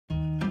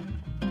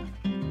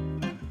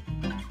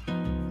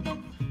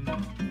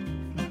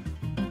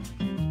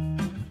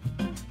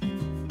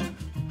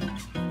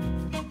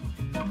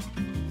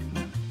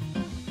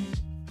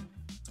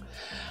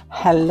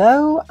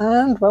Hello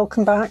and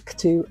welcome back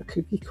to a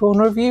Kooky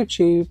Corner of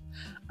YouTube,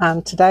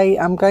 and today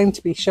I'm going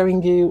to be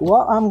showing you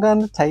what I'm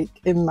going to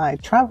take in my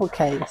travel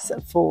case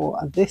for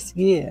this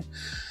year.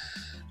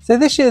 So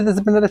this year there's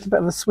been a little bit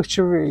of a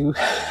switcheroo,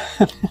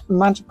 a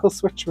magical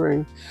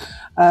switcheroo.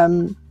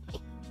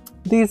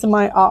 These are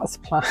my art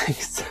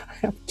supplies.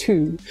 I have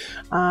two.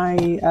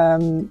 I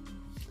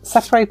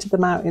separated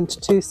them out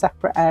into two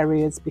separate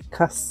areas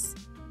because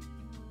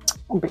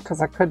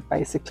I could,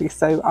 basically.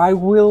 So I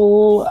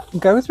will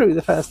go through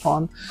the first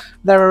one.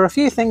 There are a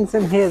few things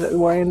in here that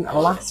were in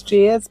last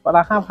year's, but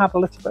I have had a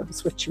little bit of a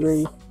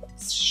switcheroo.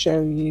 Let's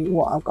show you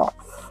what I've got.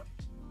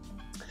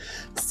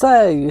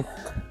 So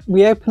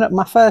we open up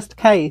my first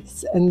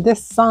case, and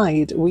this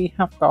side we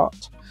have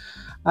got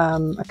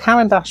a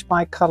Caran d'Ache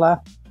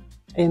bi-colour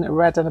in a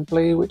red and a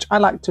blue, which I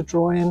like to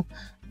draw in.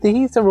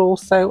 These are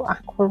also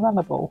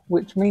aquarellable,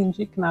 which means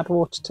you can add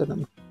water to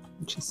them,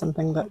 which is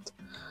something that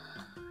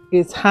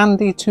is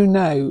handy to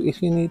know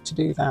if you need to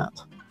do that.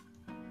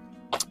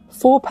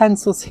 4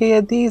 pencils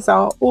here. These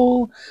are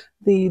all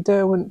the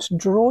Derwent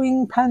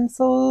drawing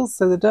pencils.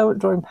 So the Derwent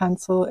drawing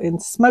pencil in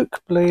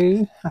smoke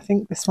blue. I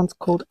think this one's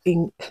called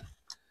ink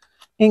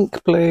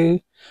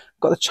blue.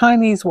 Got the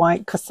Chinese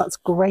white because that's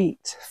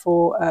great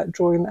for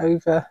drawing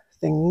over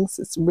things.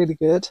 It's really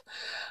good.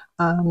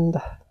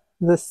 And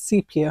the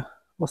sepia,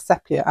 or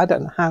sepia, I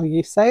don't know how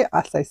you say it.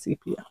 I say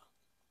sepia.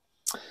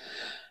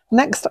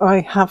 Next,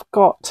 I have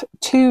got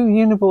 2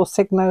 Uniball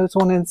Signos,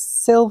 one in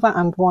silver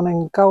and one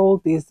in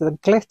gold. These are the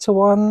glitter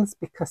ones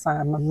because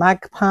I am a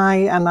magpie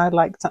and I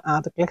like to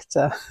add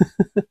glitter.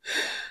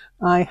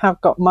 I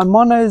have got my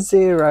Mono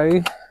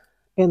Zero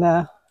in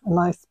a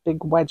nice big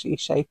wedgie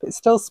shape. It's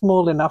still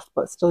small enough,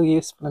 but still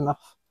useful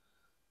enough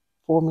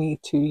for me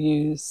to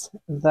use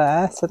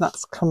there. So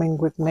that's coming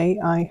with me.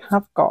 I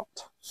have got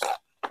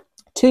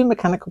 2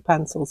 mechanical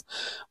pencils.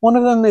 One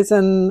of them is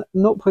in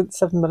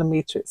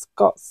 0.7mm. It's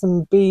got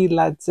some B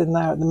leads in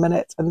there at the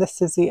minute, and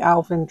this is the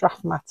Alvin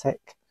Draftmatic.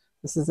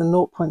 This is a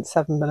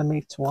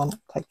 0.7mm one. I'm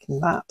taking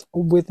that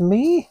with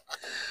me.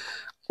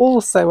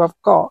 Also,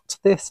 I've got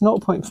this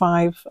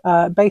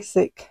 0.5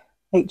 basic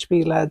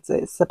HB leads.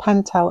 It's a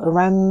Pentel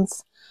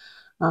Arends,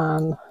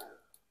 and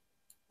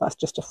that's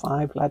just a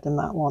 5 lead in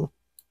that one.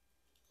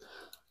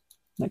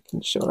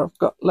 Making sure I've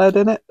got lead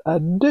in it. I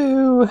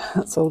do.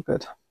 That's all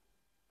good.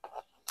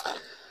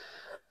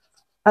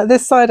 At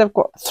this side, I've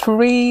got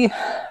 3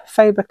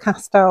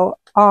 Faber-Castell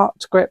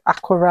Art Grip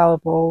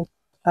Aquarellable.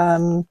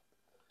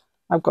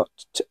 I've got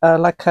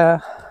like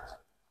a, I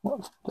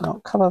don't know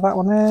what colour that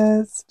one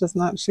is,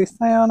 doesn't actually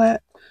say on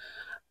it.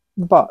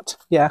 But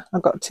yeah,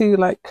 I've got 2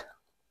 like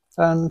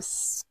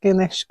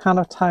skinish kind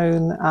of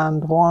tone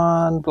and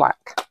 1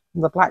 black.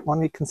 The black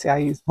one you can see I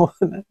use more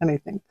than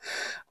anything.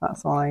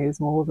 That's one I use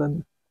more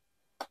than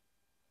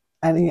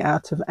any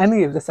out of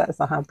any of the sets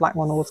I have. Black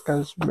one always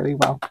goes really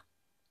well.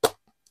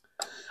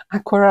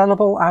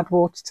 Aquarellable, add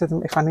water to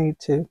them if I need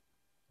to.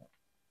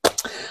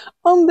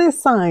 On this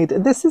side,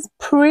 this is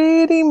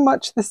pretty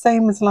much the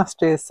same as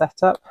last year's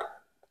setup.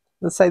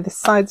 Let's say this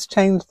side's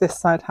changed, this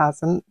side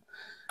hasn't,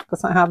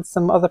 because I have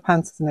some other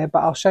pencils in here, but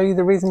I'll show you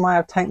the reason why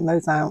I've taken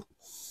those out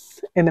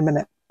in a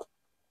minute.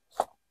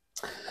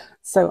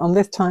 So on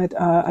this side,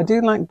 I do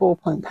like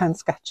ballpoint pen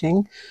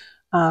sketching,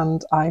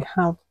 and I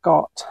have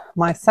got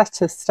my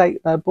set of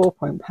Staedtler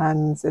ballpoint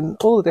pens in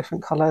all the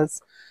different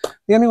colours.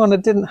 The only one I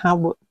didn't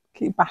have,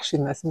 keep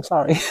bashing this, I'm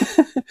sorry.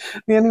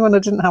 The only one I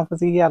didn't have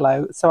was a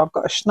yellow, so I've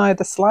got a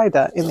Schneider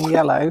slider in a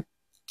yellow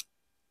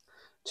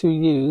to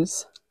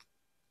use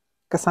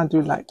because I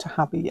do like to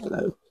have a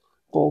yellow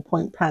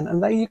ballpoint pen,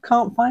 and you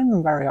can't find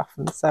them very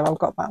often, so I've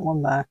got that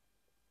one there.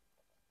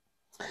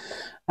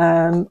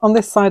 On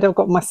this side I've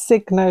got my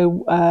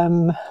Signo,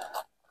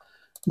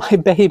 my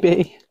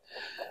baby.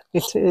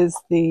 It is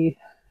the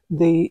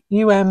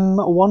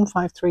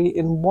UM153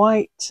 in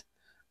white,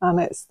 and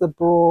it's the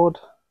broad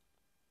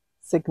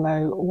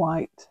Signo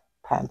white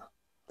pen,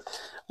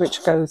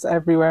 which goes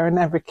everywhere in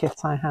every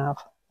kit I have.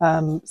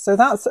 So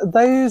that's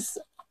those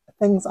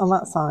things on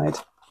that side.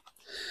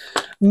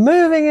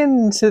 Moving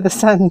into the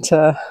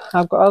centre,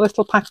 I've got a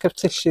little pack of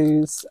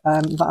tissues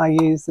that I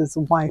use as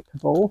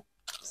wipeable.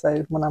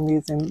 So when I'm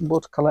using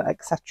watercolour,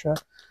 etc.,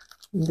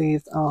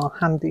 these are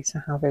handy to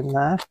have in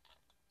there.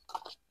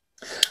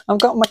 I've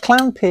got my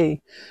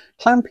clampy.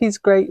 Clampy's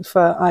great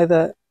for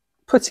either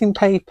putting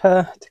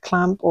paper to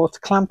clamp or to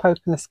clamp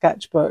open a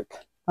sketchbook.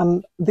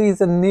 And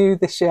these are new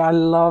this year. I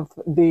love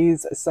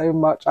these so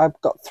much. I've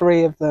got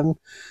 3 of them,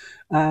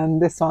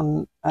 and this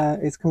one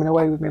is coming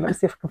away with me.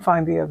 Let's see if I can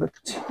find the other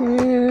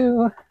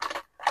 2.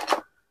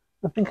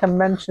 I think I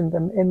mentioned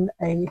them in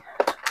a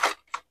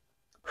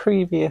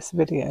previous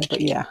video,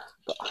 but yeah,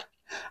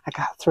 I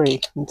got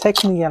 3. I'm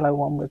taking the yellow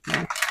one with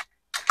me,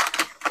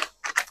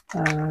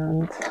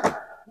 and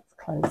let's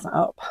close that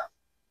up.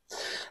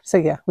 So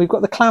yeah, we've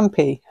got the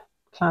clampy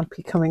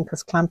coming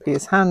because clampy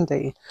is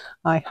handy.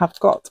 I have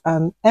got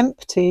an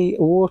empty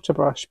water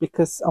brush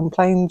because on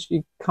planes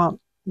you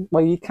can't,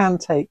 well, you can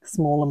take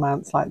small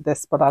amounts like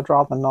this, but I'd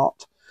rather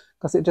not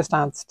because it just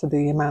adds to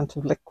the amount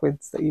of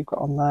liquids that you've got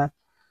on there.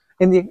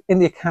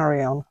 In your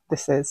carry-on,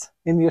 this is.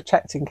 In your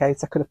checked-in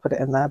case, I could have put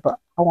it in there, but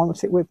I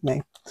want it with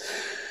me.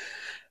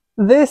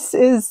 This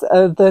is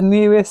the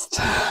newest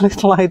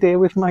little idea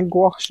with my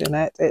gouache in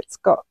it. It's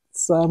got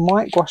some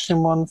white gouache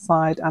in one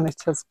side and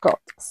it has got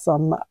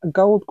some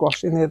gold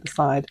gouache in the other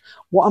side.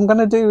 What I'm going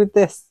to do with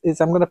this is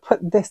I'm going to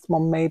put this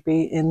one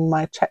maybe in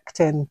my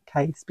checked-in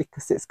case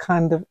because it's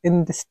kind of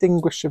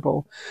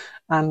indistinguishable,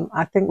 and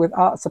I think with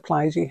art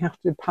supplies you have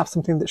to have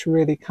something that's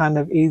really kind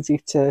of easy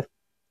to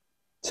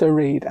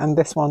read, and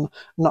this one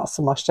not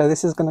so much. So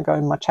this is going to go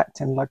in my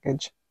checked-in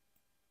luggage.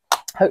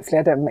 Hopefully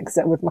I don't mix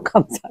it with my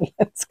contact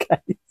lens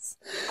case.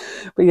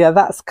 But yeah,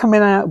 that's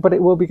coming out, but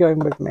it will be going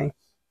with me.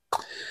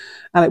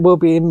 And it will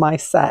be in my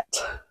set.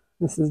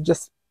 This is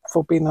just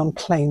for being on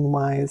plane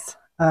wise.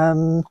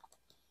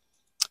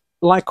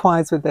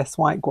 Likewise with this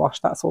white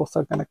gouache, that's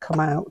also going to come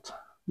out.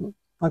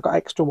 I've got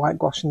extra white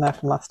gouache in there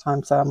from last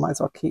time, so I might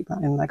as well keep that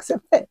in there because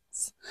it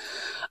fits.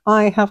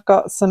 I have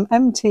got some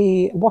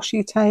empty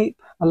washi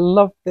tape. I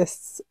love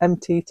this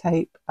empty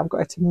tape. I've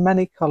got it in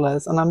many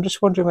colours, and I'm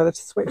just wondering whether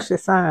to switch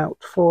this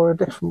out for a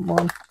different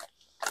one,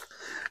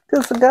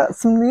 because I've got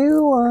some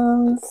new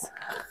ones.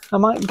 I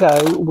might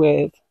go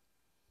with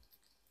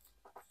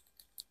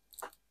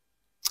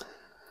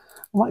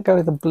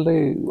a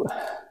blue,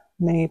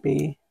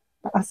 maybe.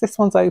 But as this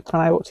one's open,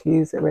 I ought to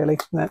use it really.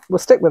 No, we'll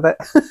stick with it.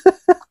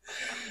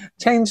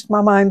 Changed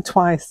my mind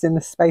twice in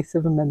the space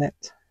of a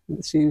minute,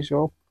 as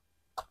usual.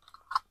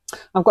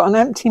 I've got an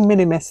empty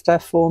mini mister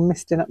for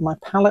misting up my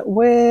palette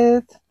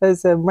with.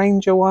 Those are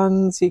Ranger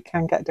ones. You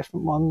can get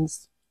different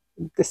ones.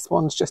 This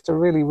one's just a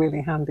really,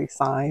 really handy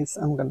size.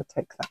 I'm going to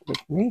take that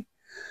with me.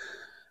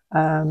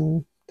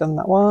 Done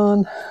that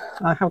one.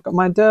 I have got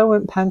my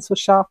Derwent pencil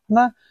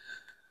sharpener.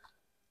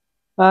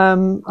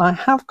 I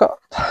have got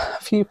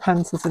a few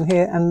pencils in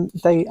here, and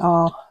they've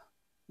got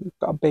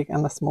a big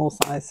and a small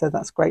size, so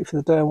that's great for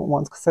the Derwent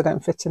ones because they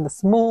don't fit in the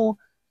small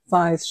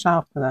size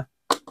sharpener.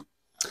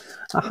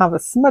 I have a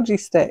smudgy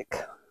stick,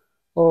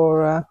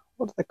 or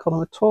what do they call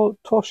them, a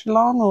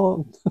torchulon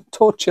or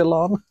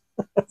torchulon,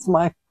 as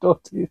my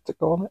daughter used to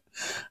call it,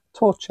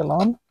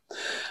 torchulon.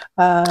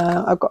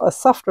 I've got a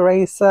soft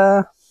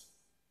eraser,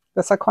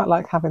 because I quite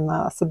like having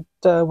that. That's a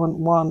Derwent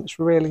one, it's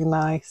really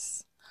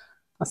nice.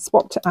 I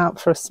swapped it out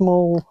for a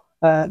small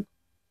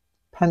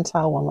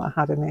Pentel one that I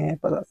had in here,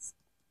 but that's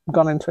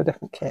gone into a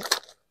different kit.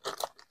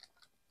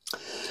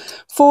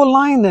 For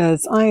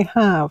liners, I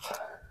have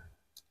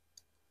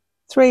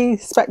 3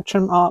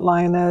 Spectrum art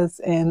liners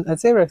in a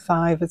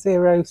 05, a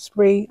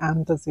 03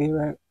 and a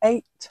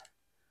 08.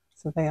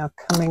 So they are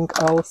coming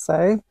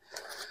also.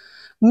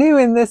 New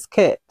in this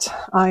kit,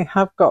 I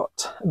have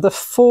got the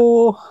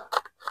 4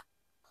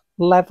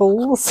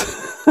 levels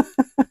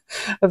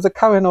of the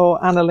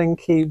Kohinoor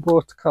Analinki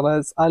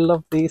watercolours. I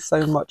love these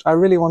so much. I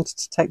really wanted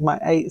to take my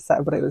 8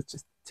 set, but it was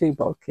just too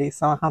bulky,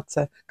 so I had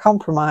to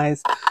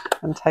compromise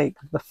and take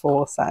the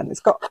 4 set. And it's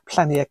got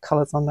plenty of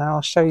colours on there.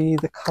 I'll show you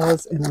the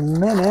colours in a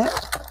minute.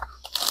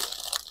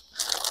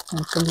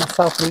 And give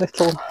myself a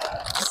little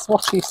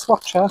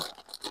swatcher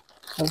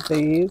of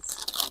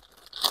these.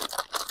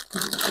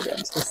 Get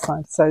into this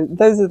side. So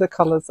those are the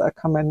colours that are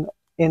coming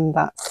in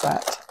that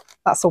set.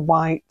 That's a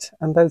white,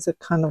 and those are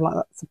kind of like,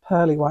 that's a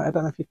pearly white. I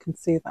don't know if you can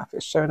see that, if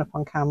it's showing up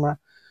on camera,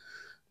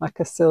 like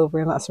a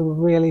silvery, and that's a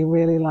really,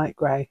 really light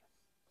grey.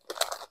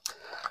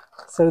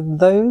 So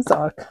those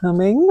are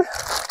coming.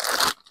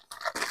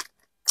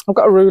 I've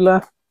got a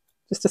ruler,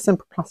 just a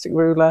simple plastic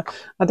ruler.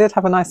 I did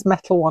have a nice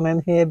metal one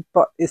in here,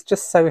 but it's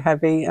just so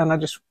heavy, and I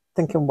just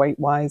thinking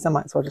weight-wise, I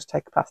might as well just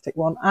take a plastic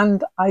one,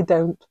 and I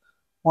don't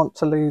want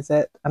to lose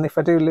it. And if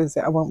I do lose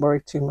it, I won't worry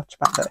too much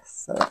about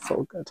this, so that's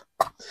all good.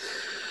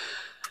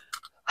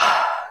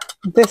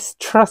 This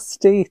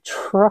trusty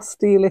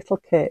little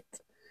kit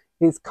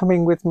is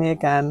coming with me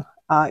again.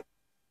 I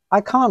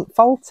can't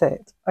fault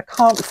it. I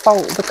can't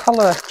fault the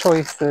colour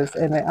choices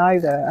in it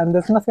either, and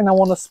there's nothing I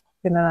want to swap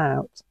in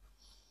and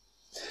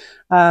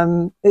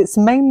out. It's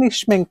mainly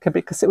Schminker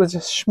because it was a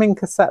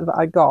Schminker set that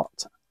I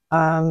got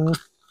a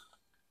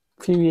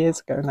few years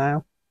ago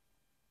now.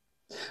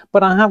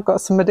 But I have got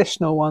some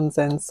additional ones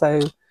in, so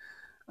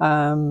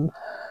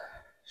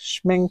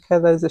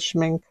Schminker, those are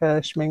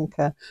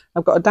Schminker.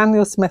 I've got a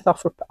Daniel Smith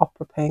Opera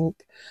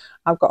Pink.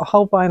 I've got a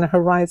Holbein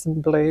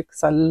Horizon Blue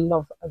because I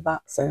love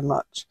that so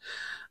much.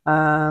 Which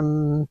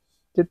are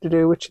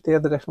the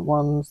other different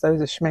ones?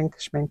 Those are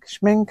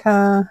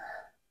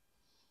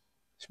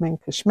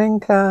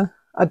Schminker.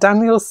 A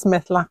Daniel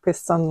Smith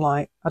Lapis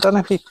Sunlight. I don't know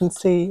if you can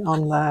see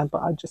on there,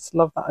 but I just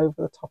love that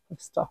over the top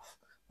of stuff.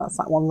 That's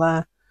that one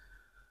there.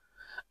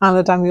 And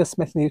a Daniel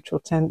Smith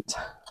Neutral Tint.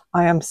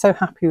 I am so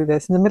happy with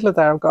this. In the middle of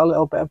there, I've got a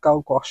little bit of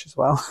gold gouache as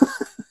well.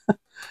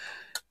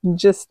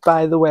 Just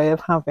by the way of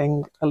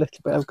having a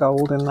little bit of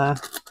gold in there.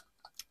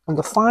 On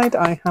the side,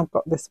 I have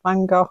got this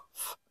Van Gogh,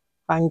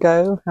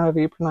 however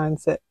you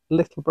pronounce it,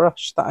 little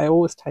brush that I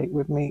always take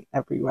with me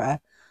everywhere.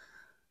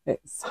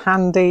 It's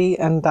handy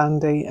and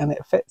dandy, and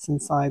it fits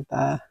inside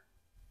there.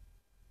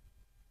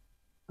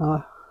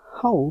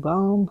 hold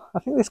on. I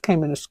think this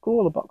came in a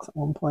scrawler box at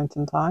one point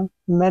in time,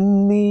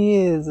 many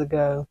years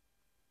ago.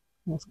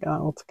 Let's get that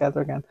all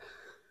together again.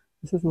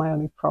 This is my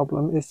only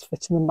problem, is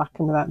fitting them back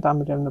in without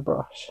damaging the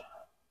brush.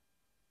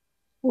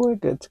 We're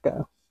good to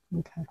go.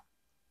 Okay.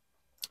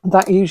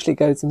 That usually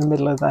goes in the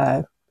middle of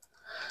there.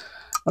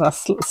 And I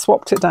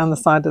swapped it down the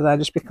side of there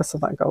just because of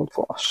that gold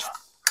gouache.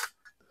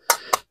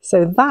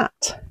 So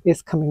that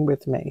is coming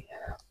with me.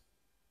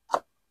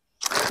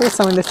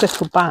 Also in this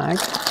little bag,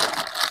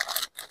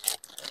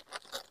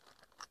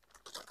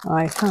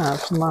 I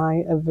have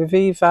my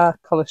Viviva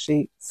colour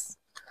sheets.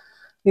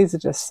 These are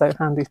just so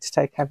handy to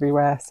take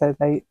everywhere. So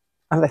they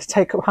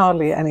take up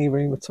hardly any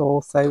room at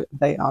all. So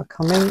they are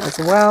coming as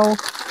well.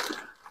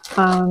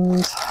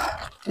 And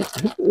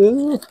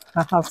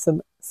I have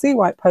some sea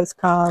white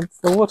postcards,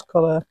 the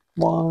watercolour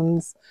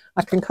ones.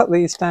 I can cut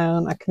these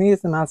down. I can use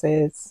them as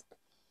is.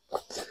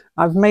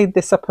 I've made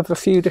this up of a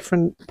few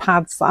different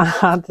pads that I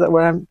had that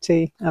were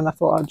empty, and I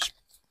thought I'd just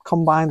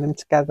combine them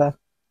together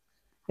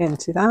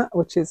into that,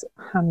 which is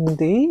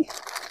handy.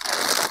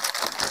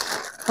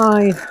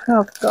 I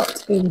have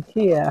got in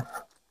here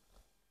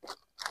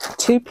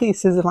 2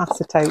 pieces of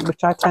acetate,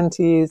 which I tend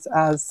to use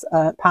as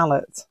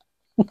palettes,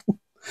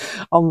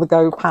 on the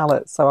go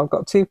palettes. So I've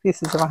got 2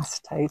 pieces of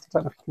acetate. I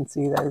don't know if you can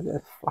see those,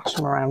 they're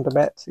flashing around a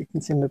bit so you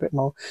can see them a bit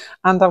more.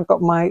 And I've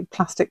got my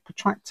plastic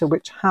protractor,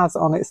 which has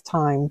on its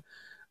time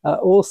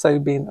also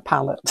been a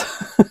palette.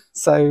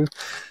 So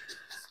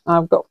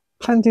I've got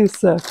plenty of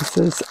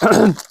surfaces.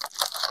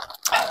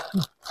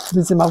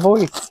 Losing my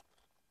voice.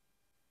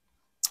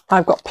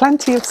 I've got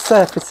plenty of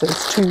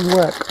surfaces to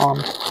work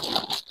on.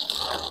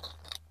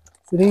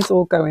 So these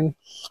all go in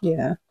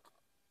here.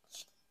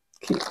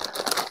 Keep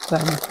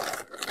them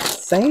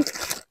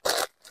safe.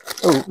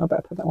 Oh, I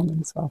better put that one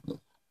in as well.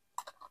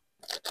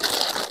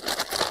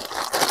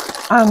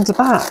 And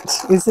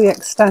that is the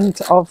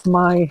extent of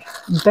my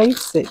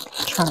basic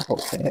travel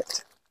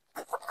kit.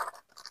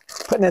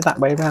 Putting it that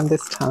way around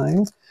this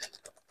time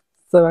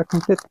so I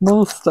can fit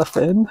more stuff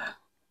in.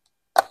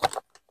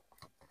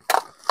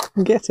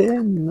 Get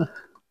in.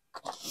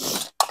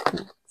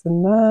 It's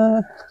in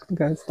there,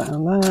 goes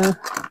down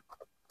there,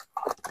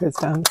 goes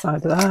down the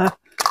side of there.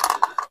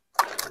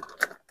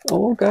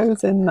 All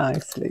goes in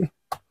nicely.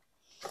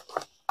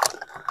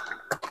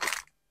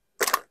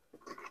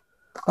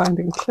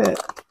 Binding clip.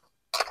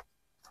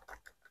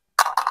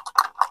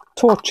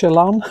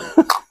 Tortillon.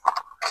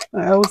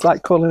 I always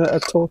like calling it a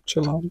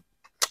tortillon.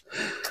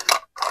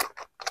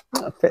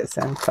 That fits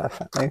in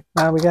perfectly.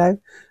 There we go.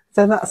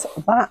 So that's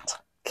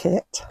that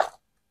kit.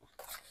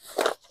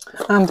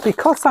 And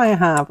because I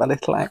have a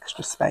little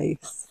extra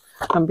space,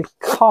 and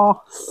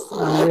because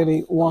I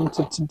really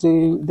wanted to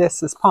do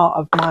this as part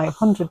of my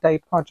 100-day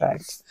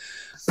project,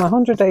 my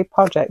 100-day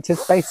project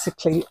is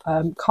basically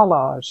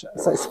collage.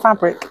 So it's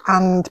fabric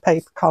and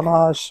paper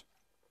collage,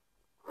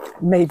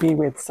 maybe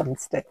with some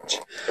stitch.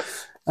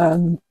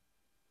 So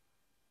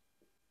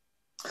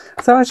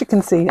as you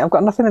can see, I've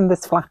got nothing in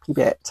this flappy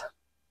bit,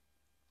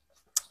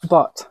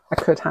 but I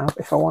could have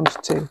if I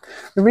wanted to.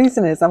 The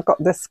reason is I've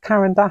got this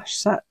Caran d'Ache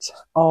set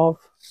of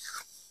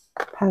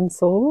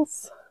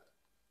pencils,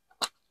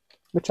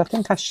 which I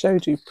think I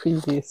showed you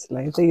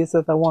previously. These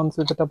are the ones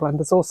with the double end.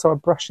 There's also a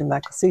brush in there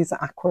because these are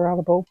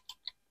aquarellable.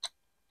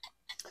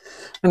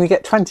 And you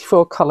get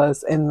 24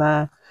 colours in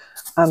there,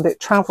 and it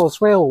travels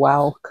real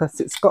well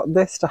because it's got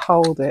this to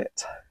hold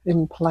it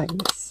in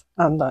place.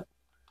 And look,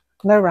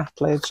 no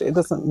rattlage, it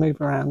doesn't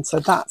move around.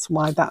 So that's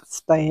why that's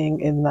staying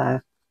in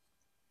there.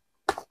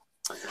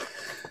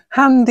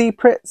 Handy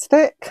Pritt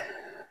stick,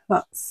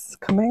 that's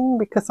coming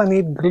because I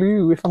need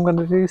glue if I'm going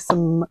to do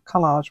some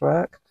collage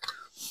work.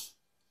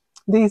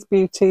 These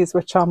beauties,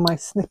 which are my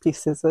snippy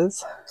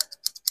scissors,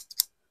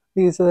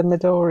 these are the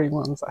Midori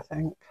ones, I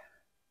think.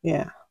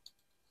 Yeah.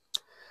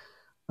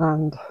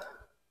 And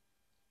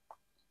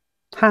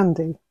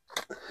handy.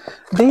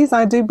 These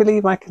I do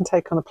believe I can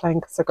take on a plane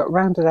because they've got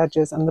rounded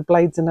edges and the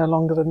blades are no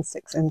longer than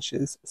 6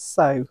 inches.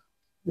 So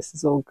this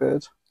is all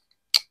good.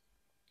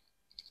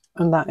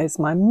 And that is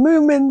my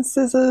Moomin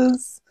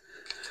scissors.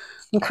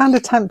 I'm kind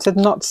of tempted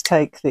not to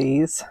take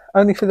these,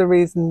 only for the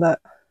reason that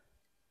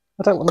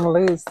I don't want to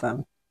lose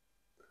them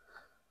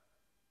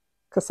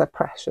because they're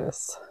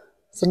precious.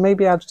 So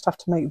maybe I'll just have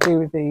to make do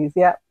with these.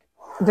 Yep,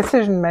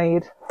 decision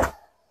made.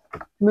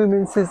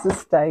 Moomin scissors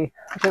stay.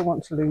 I don't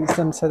want to lose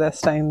them, so they're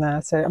staying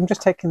there. So I'm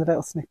just taking the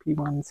little snippy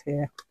ones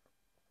here.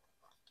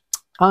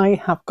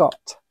 I have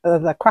got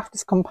the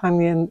Crafter's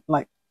Companion,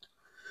 like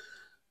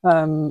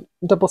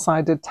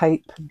double-sided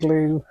tape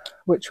glue,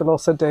 which will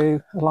also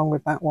do along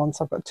with that one.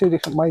 So I've got 2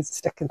 different ways of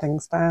sticking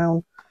things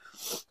down.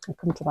 I'll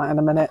come to that in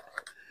a minute.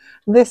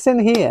 This in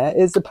here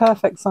is the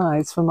perfect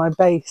size for my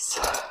base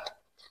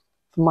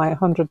for my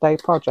 100-day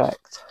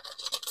project.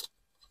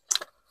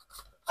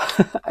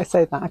 I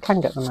say that, I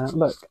can get them out.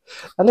 Look,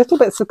 a little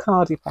bits of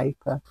cardi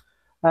paper.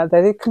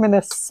 They did come in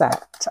a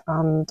set,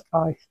 and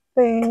I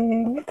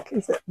think,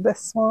 is it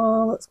this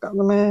one that's got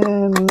them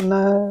in?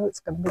 No, it's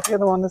going to be the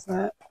other one, isn't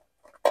it?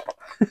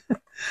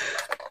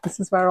 This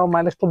is where all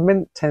my little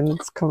mint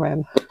tins come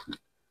in.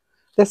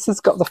 this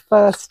has got the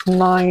first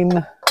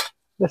 9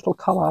 little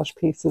collage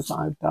pieces that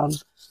I've done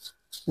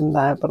in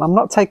there, but I'm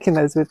not taking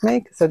those with me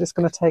because they're just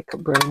going to take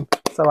up room.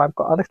 So I've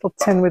got a little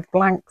tin with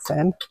blanks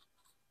in.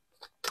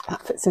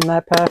 That fits in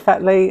there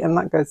perfectly, and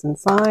that goes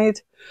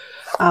inside.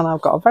 And I've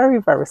got a very,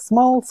 very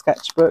small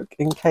sketchbook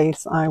in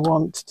case I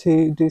want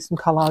to do some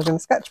collage in a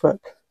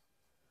sketchbook.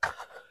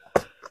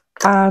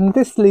 And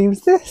this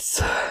leaves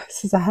this.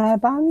 This is a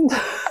hairband,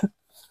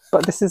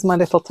 but this is my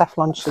little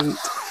Teflon sheet.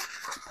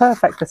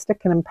 Perfect for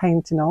sticking and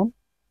painting on,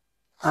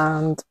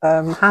 and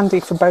handy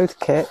for both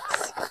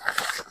kits.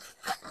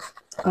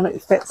 And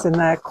it fits in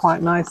there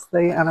quite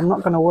nicely, and I'm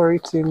not going to worry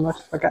too much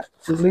if I get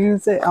to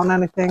lose it on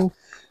anything.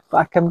 But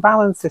I can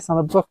balance this on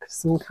a book of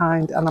some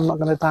kind, and I'm not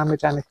going to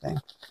damage anything,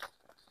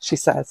 she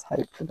says,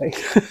 hopefully.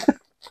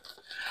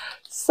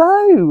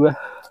 So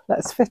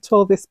let's fit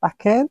all this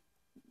back in,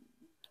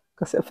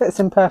 because it fits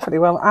in perfectly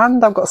well,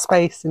 and I've got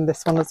space in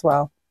this one as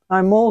well.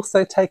 I'm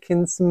also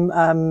taking some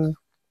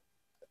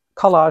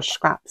collage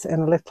scraps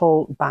in a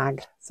little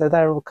bag, so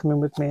they're all coming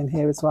with me in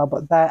here as well,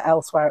 but they're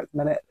elsewhere at the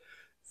minute,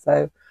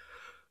 so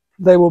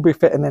they will be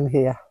fitting in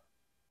here.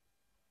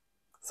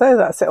 So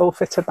that's it all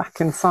fitted back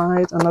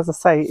inside, and as I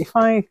say, if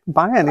I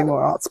buy any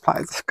more art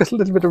supplies, I've got a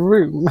little bit of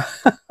room.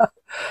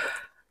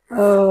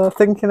 Oh,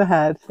 thinking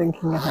ahead.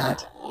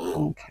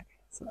 Okay,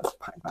 so let's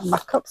pack that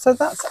back up. So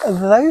that's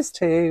those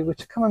 2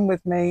 which are coming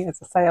with me,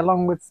 as I say,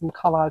 along with some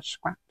collage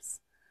scraps.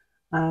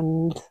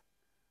 And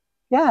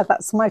yeah,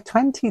 that's my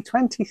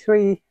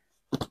 2023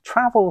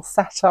 travel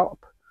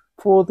setup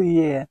for the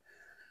year.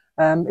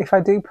 If I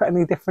do put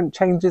any different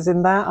changes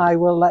in there, I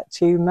will let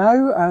you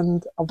know,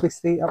 and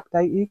obviously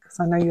update you, because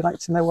I know you like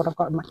to know what I've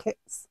got in my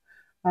kits.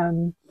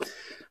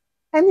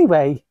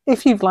 Anyway,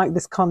 if you've liked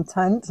this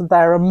content,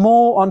 there are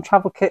more on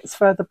travel kits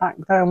further back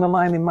down the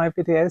line in my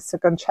videos, so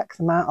go and check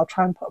them out. I'll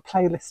try and put a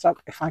playlist up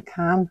if I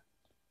can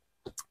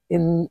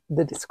in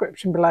the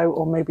description below,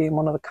 or maybe in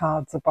one of the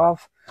cards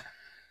above.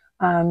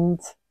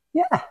 And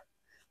yeah,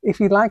 if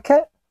you like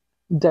it,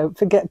 don't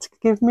forget to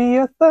give me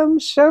your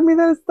thumbs. Show me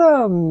those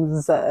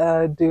thumbs.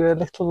 Do a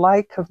little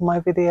like of my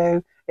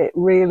video. It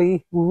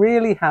really,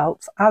 really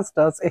helps, as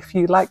does, if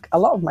you like a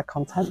lot of my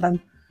content,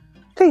 then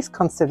please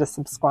consider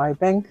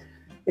subscribing.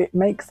 It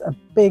makes a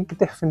big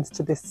difference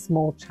to this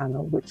small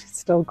channel, which is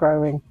still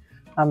growing.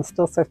 I'm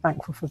still so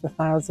thankful for the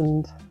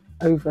 1,000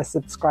 over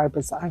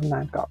subscribers that I've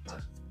now got.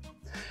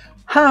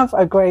 Have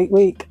a great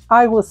week.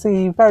 I will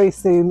see you very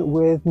soon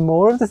with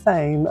more of the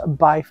same.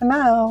 Bye for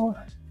now.